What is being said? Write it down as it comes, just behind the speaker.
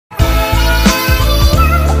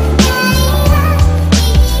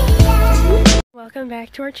welcome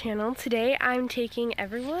back to our channel. Today I'm taking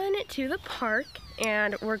everyone to the park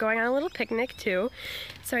and we're going on a little picnic too.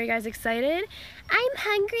 So are you guys excited? I'm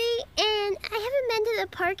hungry and I haven't been to the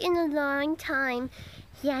park in a long time.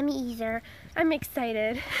 Yeah, me either. I'm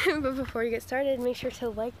excited. But before you get started, make sure to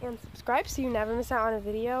like and subscribe so you never miss out on a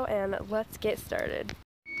video, and let's get started.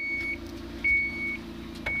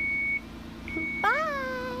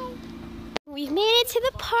 Bye! We've made it to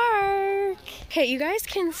the park. Okay, you guys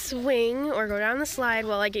can swing or go down the slide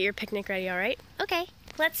while I get your picnic ready, all right? Okay,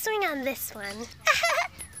 let's swing on this one. Ow!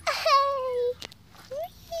 Ew!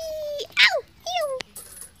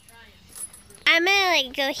 I'm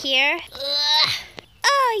gonna go here.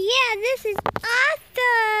 Oh yeah, this is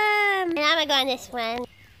awesome! And I'm gonna go on this one.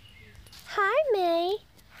 Hi, May.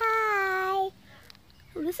 Hi.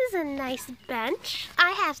 This is a nice bench.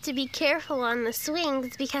 I have to be careful on the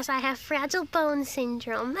swings because I have fragile bone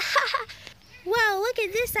syndrome. Whoa, look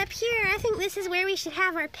at this up here. I think this is where we should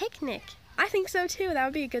have our picnic. I think so too. That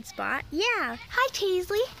would be a good spot. Yeah. Hi,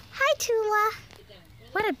 Paisley. Hi, Tula.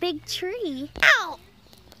 What a big tree. Ow!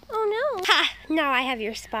 Oh no. Ha! Now I have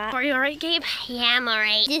your spot. Are you alright, Gabe? Yeah, I'm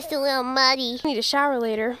alright. Just a little muddy. Need a shower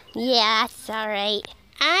later. Yeah, that's alright.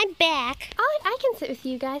 I'm back. Oh, I can sit with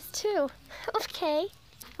you guys too. Okay.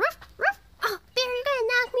 Ruff, ruff. Oh, Bear, you're gonna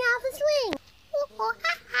knock me off the swing. Ooh,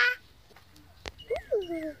 ha, ha.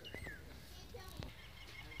 Ooh.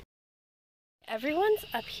 Everyone's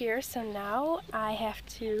up here, so now I have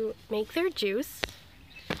to make their juice.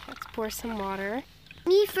 Let's pour some water.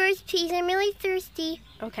 Me first, please. I'm really thirsty.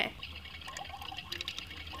 Okay.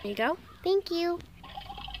 There you go. Thank you.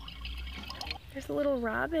 There's a little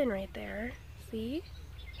robin right there. See?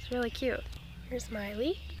 It's really cute. Here's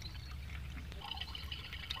Miley.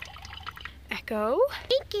 Echo.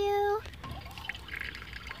 Thank you.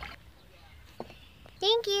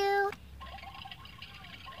 Thank you.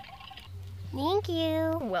 Thank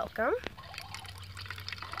you. Welcome.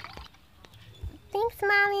 Thanks,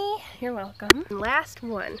 Mommy. You're welcome. Last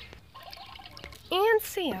one. And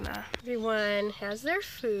Santa. Everyone has their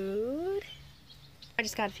food. I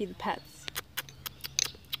just gotta feed the pets.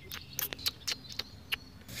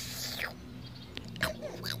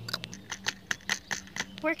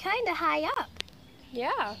 We're kind of high up.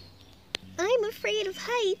 Yeah. I'm afraid of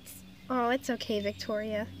heights. Oh, it's okay,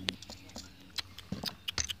 Victoria.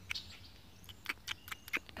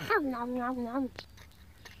 Nom, nom, nom.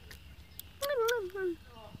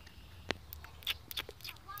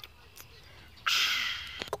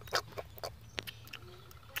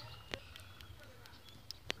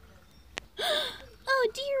 Oh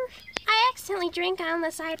dear, I accidentally drank on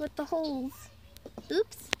the side with the holes.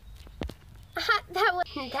 Oops. That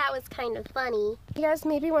was kind of funny. You guys,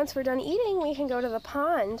 maybe once we're done eating, we can go to the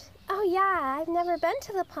pond. Oh yeah, I've never been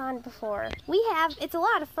to the pond before. We have. It's a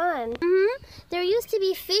lot of fun. Mm-hmm. There used to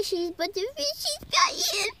be fishies, but the fishies got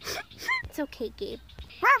eaten. It's okay, Gabe.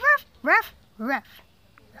 Ruff, ruff, ruff, ruff.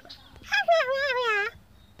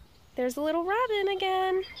 There's a little robin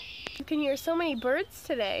again. You can hear so many birds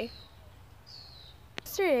today.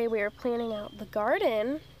 Yesterday we were planning out the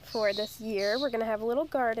garden for this year. We're going to have a little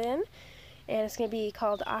garden, and it's going to be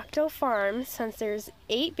called Octo Farm since there's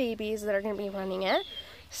 8 babies that are going to be running it.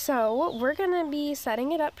 So we're going to be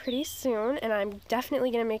setting it up pretty soon, and I'm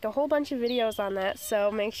definitely going to make a whole bunch of videos on that, so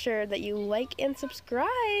make sure that you like and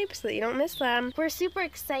subscribe so that you don't miss them. We're super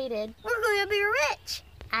excited. We're going to be rich.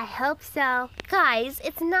 I hope so. Guys,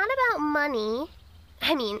 it's not about money.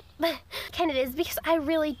 I mean, kind of is, because I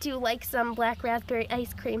really do like some black raspberry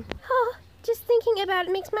ice cream. Oh, just thinking about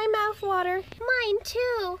it makes my mouth water. Mine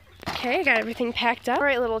too. Okay, I got everything packed up. All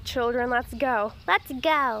right, little children, let's go. Let's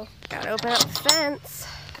go. Gotta open up the fence.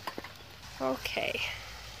 Okay.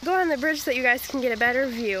 Go on the bridge so that you guys can get a better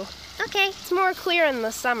view. Okay. It's more clear in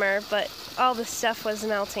the summer, but all the stuff was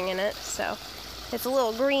melting in it, so it's a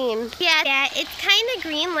little green. Yeah, it's kind of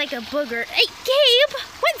green like a booger. Hey, Gabe,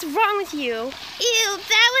 what's wrong with you? Ew,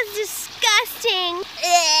 that was disgusting.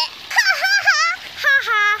 Ha ha ha! Ha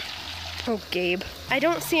ha! Oh, Gabe. I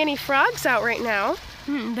don't see any frogs out right now.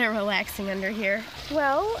 They're relaxing under here.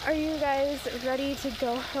 Well, are you guys ready to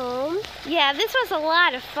go home? Yeah, this was a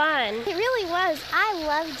lot of fun. It really was. I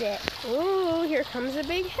loved it. Ooh, here comes a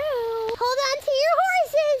big hill. Hold on to your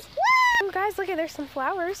horses. Woo! Oh, guys, look, there's some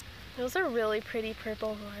flowers. Those are really pretty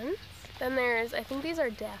purple ones. Then there's, I think these are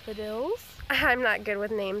daffodils. I'm not good with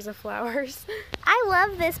names of flowers. I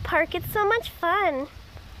love this park. It's so much fun.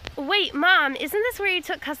 Wait, Mom, isn't this where you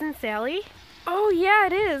took Cousin Sally? Oh, yeah,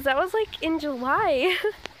 it is. That was like in July.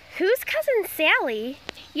 Who's Cousin Sally?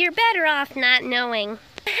 You're better off not knowing.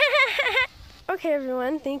 Okay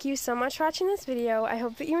everyone, thank you so much for watching this video. I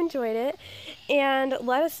hope that you enjoyed it, and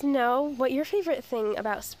let us know what your favorite thing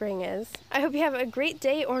about spring is. I hope you have a great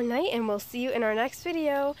day or night, and we'll see you in our next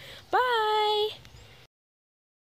video. Bye!